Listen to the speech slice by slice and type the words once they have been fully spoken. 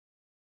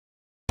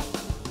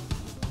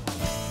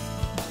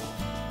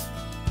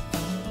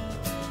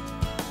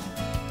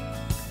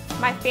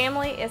My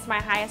family is my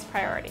highest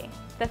priority.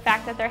 The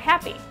fact that they're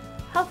happy,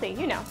 healthy,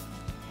 you know.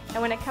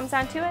 And when it comes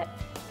down to it,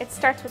 it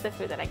starts with the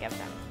food that I give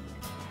them.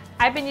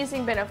 I've been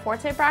using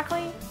Beneforte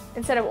broccoli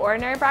instead of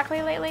ordinary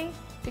broccoli lately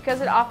because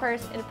it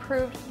offers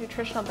improved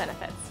nutritional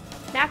benefits,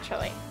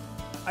 naturally.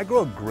 I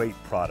grow a great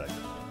product.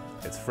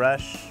 It's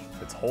fresh,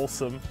 it's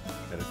wholesome,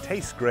 and it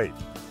tastes great.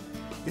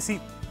 You see,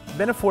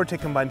 Beneforte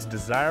combines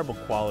desirable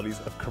qualities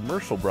of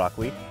commercial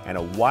broccoli and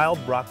a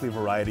wild broccoli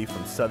variety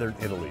from southern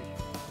Italy.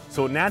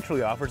 So it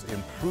naturally offers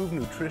improved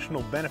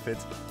nutritional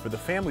benefits for the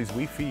families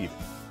we feed.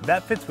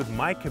 That fits with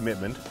my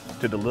commitment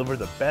to deliver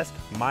the best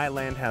my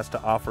land has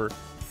to offer,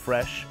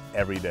 fresh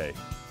every day.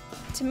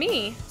 To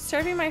me,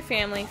 serving my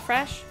family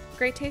fresh,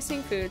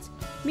 great-tasting foods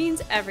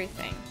means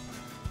everything.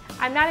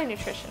 I'm not a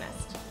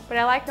nutritionist, but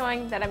I like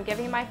knowing that I'm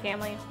giving my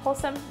family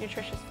wholesome,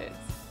 nutritious foods.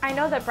 I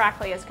know that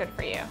broccoli is good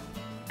for you.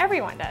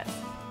 Everyone does.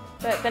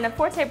 But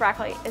Beneforte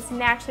broccoli is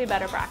naturally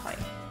better broccoli,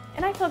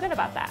 and I feel good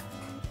about that.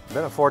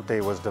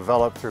 Beneforte was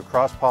developed through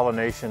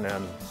cross-pollination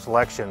and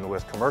selection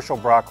with commercial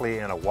broccoli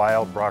and a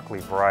wild broccoli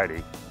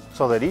variety,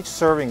 so that each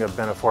serving of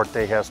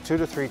Beneforte has 2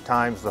 to 3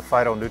 times the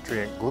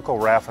phytonutrient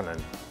glucoraphanin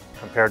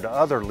compared to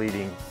other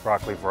leading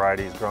broccoli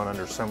varieties grown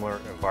under similar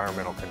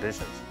environmental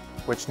conditions,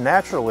 which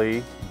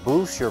naturally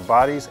boosts your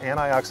body's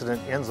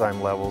antioxidant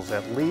enzyme levels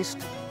at least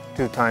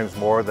 2 times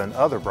more than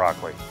other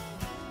broccoli.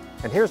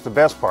 And here's the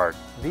best part.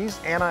 These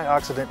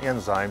antioxidant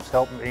enzymes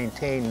help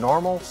maintain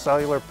normal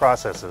cellular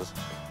processes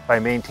by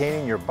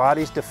maintaining your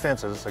body's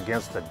defenses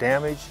against the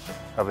damage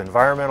of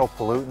environmental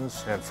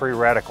pollutants and free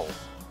radicals.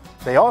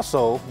 They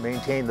also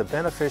maintain the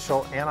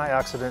beneficial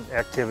antioxidant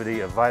activity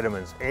of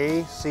vitamins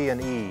A, C,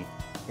 and E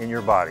in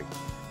your body.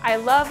 I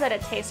love that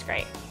it tastes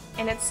great,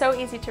 and it's so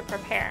easy to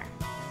prepare,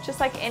 just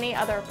like any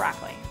other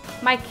broccoli.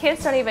 My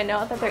kids don't even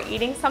know that they're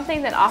eating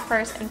something that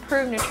offers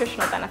improved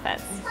nutritional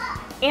benefits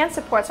and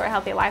supports our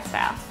healthy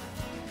lifestyle.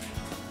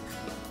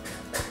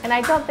 And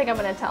I don't think I'm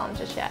going to tell them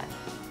just yet.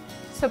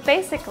 So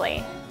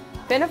basically,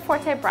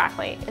 Beneforte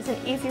broccoli is an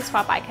easy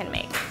swap I can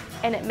make,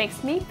 and it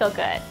makes me feel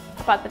good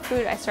about the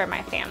food I serve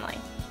my family.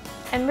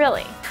 And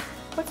really,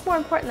 what's more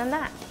important than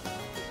that?